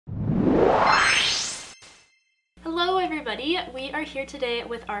everybody. We are here today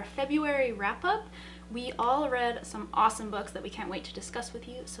with our February wrap-up. We all read some awesome books that we can't wait to discuss with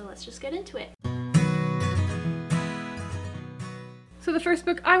you, so let's just get into it. So the first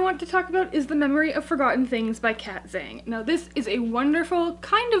book I want to talk about is The Memory of Forgotten Things by Kat Zhang. Now this is a wonderful,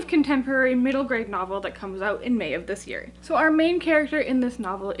 kind of contemporary middle grade novel that comes out in May of this year. So our main character in this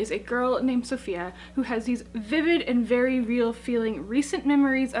novel is a girl named Sophia who has these vivid and very real feeling recent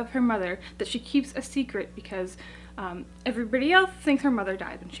memories of her mother that she keeps a secret because everybody else thinks her mother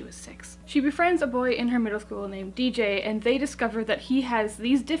died when she was 6. She befriends a boy in her middle school named DJ, and they discover that he has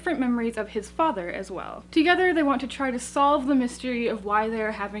these different memories of his father as well. Together they want to try to solve the mystery of why they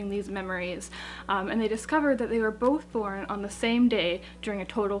are having these memories, and they discover that they were both born on the same day during a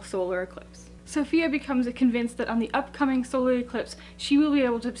total solar eclipse. Sophia becomes convinced that on the upcoming solar eclipse, she will be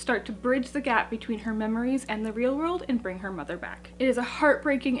able to start to bridge the gap between her memories and the real world and bring her mother back. It is a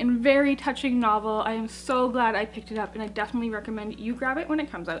heartbreaking and very touching novel. I am so glad I picked it up, and I definitely recommend you grab it when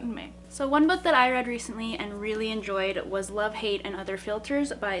it comes out in May. So one book that I read recently and really enjoyed was Love, Hate, and Other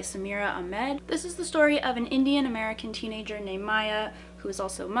Filters by Samira Ahmed. This is the story of an Indian-American teenager named Maya who is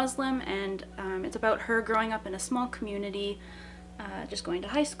also Muslim, and it's about her growing up in a small community, just going to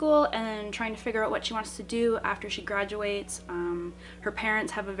high school and then trying to figure out what she wants to do after she graduates. Her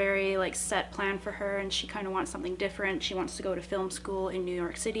parents have a very set plan for her, and she kind of wants something different. She wants to go to film school in New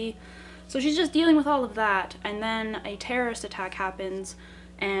York City. So she's just dealing with all of that, and then a terrorist attack happens,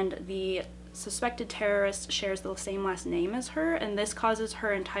 and the suspected terrorist shares the same last name as her, and this causes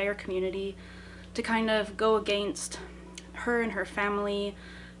her entire community to kind of go against her and her family,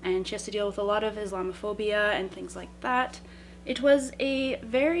 and she has to deal with a lot of Islamophobia and things like that. It's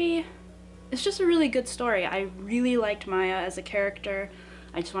just a really good story. I really liked Maya as a character.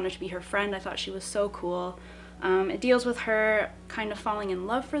 I just wanted to be her friend. I thought she was so cool. It deals with her kind of falling in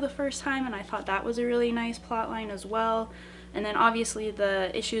love for the first time, and I thought that was a really nice plotline as well. And then obviously the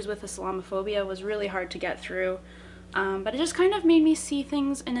issues with Islamophobia was really hard to get through. But it just kind of made me see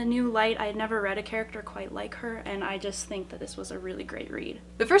things in a new light. I had never read a character quite like her, and I just think that this was a really great read.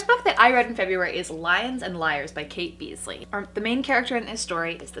 The first book that I read in February is Lions and Liars by Kate Beasley. The main character in this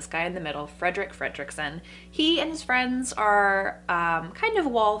story is this guy in the middle, Frederick Fredrickson. He and his friends are kind of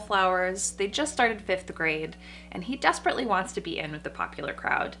wallflowers. They just started 5th grade, and he desperately wants to be in with the popular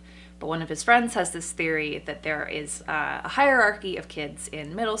crowd. But one of his friends has this theory that there is a hierarchy of kids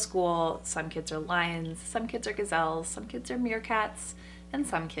in middle school. Some kids are lions, some kids are gazelles, some kids are meerkats, and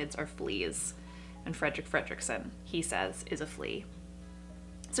some kids are fleas. And Frederick Fredrickson, he says, is a flea.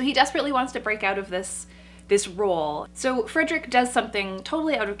 So he desperately wants to break out of this role. So Frederick does something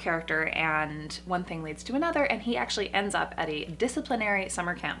totally out of character, and one thing leads to another, and he actually ends up at a disciplinary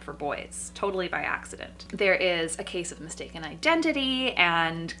summer camp for boys, totally by accident. There is a case of mistaken identity,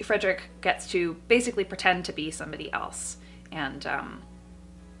 and Frederick gets to basically pretend to be somebody else. And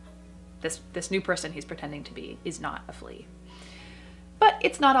this new person he's pretending to be is not a flea. But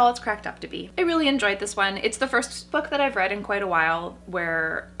it's not all it's cracked up to be. I really enjoyed this one. It's the first book that I've read in quite a while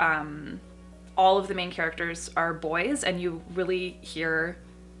where all of the main characters are boys, and you really hear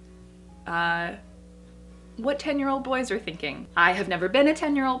what 10-year-old boys are thinking. I have never been a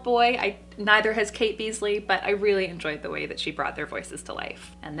 10-year-old boy, neither has Kate Beasley, but I really enjoyed the way that she brought their voices to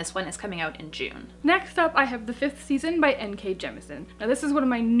life. And this one is coming out in June. Next up, I have The Fifth Season by N.K. Jemisin. Now this is one of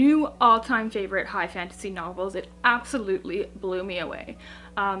my new all-time favorite high fantasy novels. It absolutely blew me away.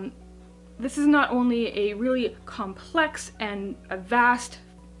 This is not only a really complex and a vast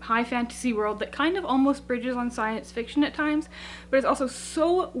high fantasy world that kind of almost bridges on science fiction at times, but it's also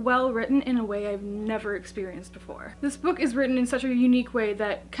so well written in a way I've never experienced before. This book is written in such a unique way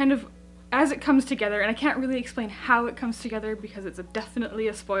that kind of as it comes together, and I can't really explain how it comes together because it's definitely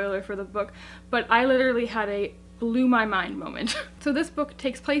a spoiler for the book, but I literally had a blew my mind moment. So this book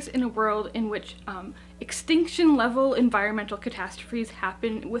takes place in a world in which extinction level environmental catastrophes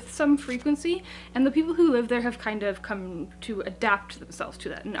happen with some frequency, and the people who live there have kind of come to adapt themselves to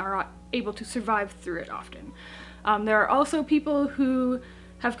that and are able to survive through it often. There are also people who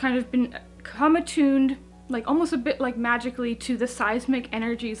have kind of become attuned, almost a bit magically, to the seismic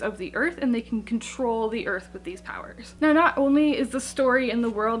energies of the earth, and they can control the earth with these powers. Now, not only is the story and the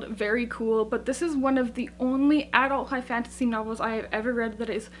world very cool, but this is one of the only adult high fantasy novels I have ever read that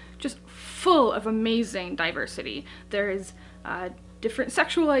is just full of amazing diversity. There is different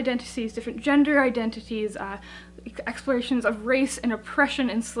sexual identities, different gender identities, explorations of race and oppression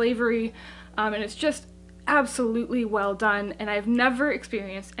and slavery, and it's just absolutely well done, and I've never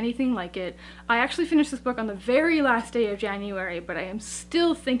experienced anything like it. I actually finished this book on the very last day of January, but I am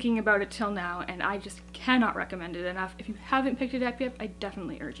still thinking about it till now, and I just cannot recommend it enough. If you haven't picked it up yet, I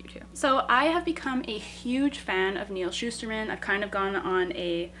definitely urge you to. So I have become a huge fan of Neal Schusterman. I've kind of gone on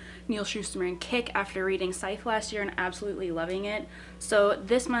a Neal Schusterman kick after reading Scythe last year and absolutely loving it. So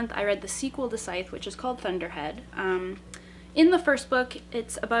this month I read the sequel to Scythe, which is called Thunderhead. In the first book,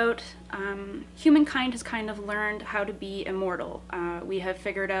 it's about humankind has kind of learned how to be immortal. We have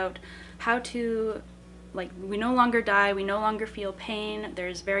figured out how to, like, we no longer die, we no longer feel pain,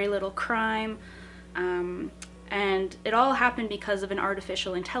 there's very little crime, and it all happened because of an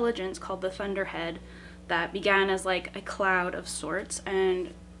artificial intelligence called the Thunderhead that began as like a cloud of sorts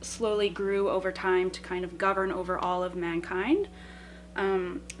and slowly grew over time to kind of govern over all of mankind.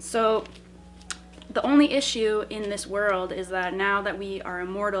 So the only issue in this world is that now that we are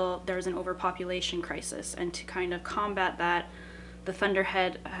immortal, there's an overpopulation crisis, and to kind of combat that, the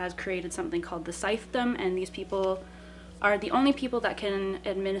Thunderhead has created something called the Scythedom, and these people are the only people that can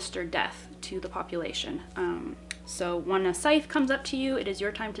administer death to the population. So when a scythe comes up to you, it is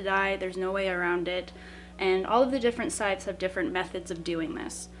your time to die, there's no way around it, and all of the different scythes have different methods of doing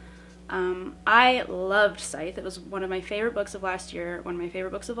this. I loved Scythe. It was one of my favorite books of last year, one of my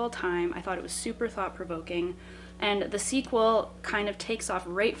favorite books of all time. I thought it was super thought-provoking, and the sequel kind of takes off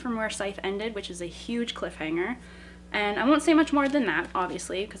right from where Scythe ended, which is a huge cliffhanger. And I won't say much more than that,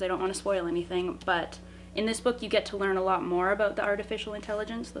 obviously, because I don't want to spoil anything, but in this book you get to learn a lot more about the artificial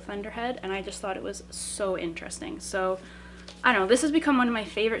intelligence, the Thunderhead, and I just thought it was so interesting. So I don't know, this has become one of my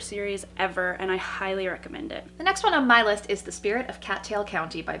favorite series ever, and I highly recommend it. The next one on my list is The Spirit of Cattail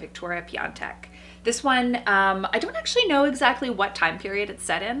County by Victoria Piontek. This one, I don't actually know exactly what time period it's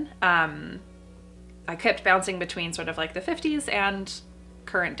set in. I kept bouncing between sort of like the 50s and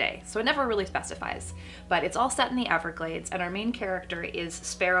current day, so it never really specifies. But it's all set in the Everglades, and our main character is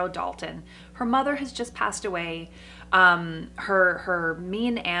Sparrow Dalton. Her mother has just passed away. Her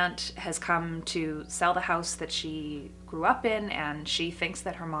mean aunt has come to sell the house that she grew up in, and she thinks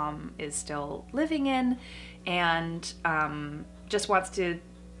that her mom is still living in, and just wants to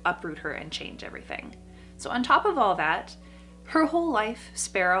uproot her and change everything. So on top of all that, her whole life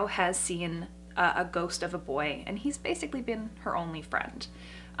Sparrow has seen a ghost of a boy, and he's basically been her only friend.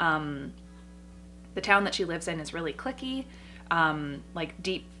 The town that she lives in is really cliquey, like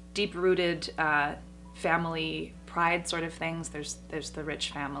deep-rooted family pride sort of things. There's the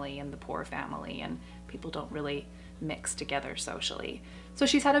rich family and the poor family, and people don't really mix together socially. So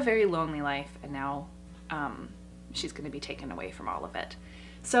she's had a very lonely life, and now she's going to be taken away from all of it.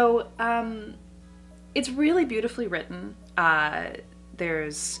 So it's really beautifully written.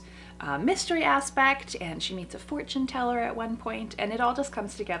 There's a mystery aspect, and she meets a fortune teller at one point, and it all just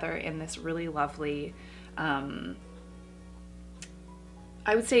comes together in this really lovely, I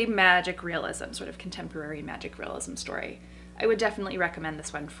would say magic realism, sort of contemporary magic realism story. I would definitely recommend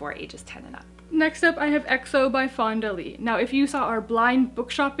this one for ages 10 and up. Next up, I have EXO by Fonda Lee. Now, if you saw our blind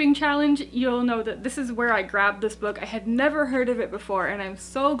book shopping challenge, you'll know that this is where I grabbed this book. I had never heard of it before, and I'm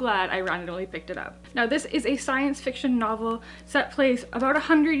so glad I randomly picked it up. Now, this is a science fiction novel set place about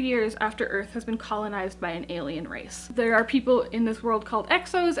 100 years after Earth has been colonized by an alien race. There are people in this world called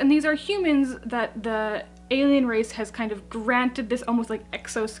exos, and these are humans that the alien race has kind of granted this almost like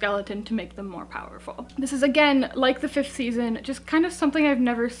exoskeleton to make them more powerful. This is, again, like the 5th season, just kind of something I've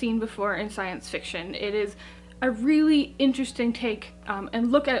never seen before in science fiction. It is a really interesting take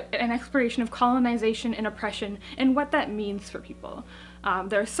and look at an exploration of colonization and oppression and what that means for people.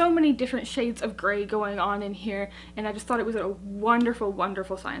 There are so many different shades of gray going on in here, and I just thought it was a wonderful,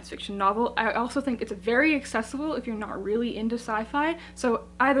 wonderful science fiction novel. I also think it's very accessible if you're not really into sci-fi, so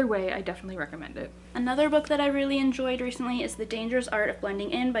either way, I definitely recommend it. Another book that I really enjoyed recently is The Dangerous Art of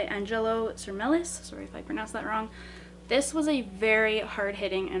Blending In by Angelo Surmelis. Sorry if I pronounced that wrong. This was a very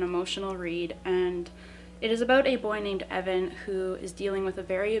hard-hitting and emotional read, and it is about a boy named Evan who is dealing with a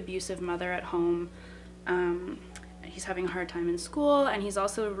very abusive mother at home. He's having a hard time in school, and he's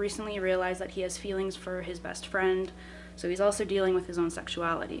also recently realized that he has feelings for his best friend, so he's also dealing with his own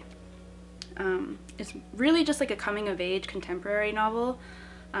sexuality. It's really just like a coming-of-age contemporary novel,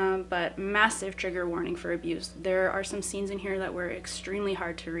 but massive trigger warning for abuse. There are some scenes in here that were extremely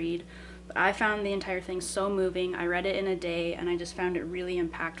hard to read, but I found the entire thing so moving. I read it in a day, and I just found it really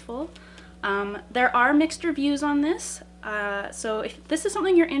impactful. There are mixed reviews on this. So if this is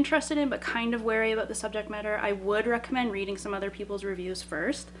something you're interested in but kind of wary about the subject matter, I would recommend reading some other people's reviews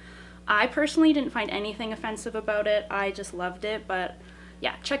first. I personally didn't find anything offensive about it. I just loved it, but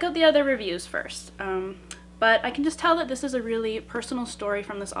yeah, check out the other reviews first. But I can just tell that this is a really personal story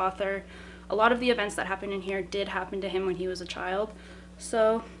from this author. A lot of the events that happen in here did happen to him when he was a child.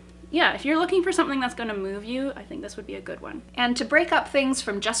 So yeah, if you're looking for something that's going to move you, I think this would be a good one. And to break up things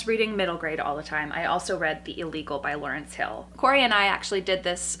from just reading middle grade all the time, I also read The Illegal by Lawrence Hill. Cori and I actually did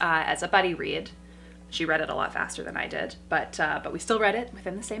this as a buddy read. She read it a lot faster than I did, but we still read it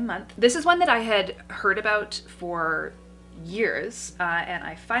within the same month. This is one that I had heard about for years, and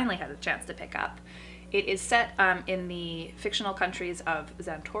I finally had a chance to pick up. It is set in the fictional countries of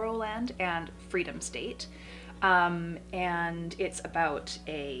Zantoroland and Freedom State. And it's about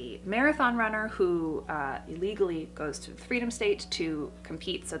a marathon runner who illegally goes to the Freedom State to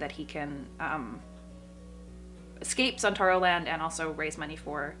compete so that he can escape Zantoroland and also raise money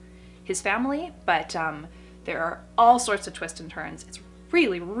for his family. But there are all sorts of twists and turns. It's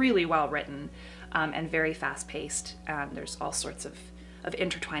really, really well written and very fast paced. There's all sorts of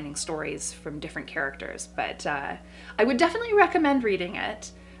intertwining stories from different characters. But I would definitely recommend reading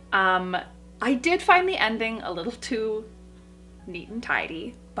it. I did find the ending a little too neat and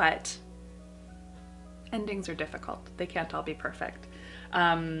tidy, but endings are difficult. They can't all be perfect.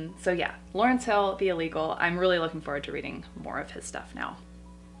 So yeah, Lawrence Hill, The Illegal. I'm really looking forward to reading more of his stuff now.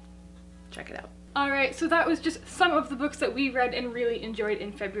 Check it out. Alright, so that was just some of the books that we read and really enjoyed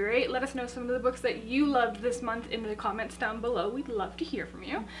in February. Let us know some of the books that you loved this month in the comments down below. We'd love to hear from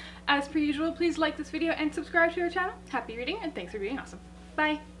you. As per usual, please like this video and subscribe to our channel. Happy reading, and thanks for being awesome.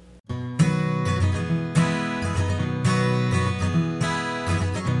 Bye!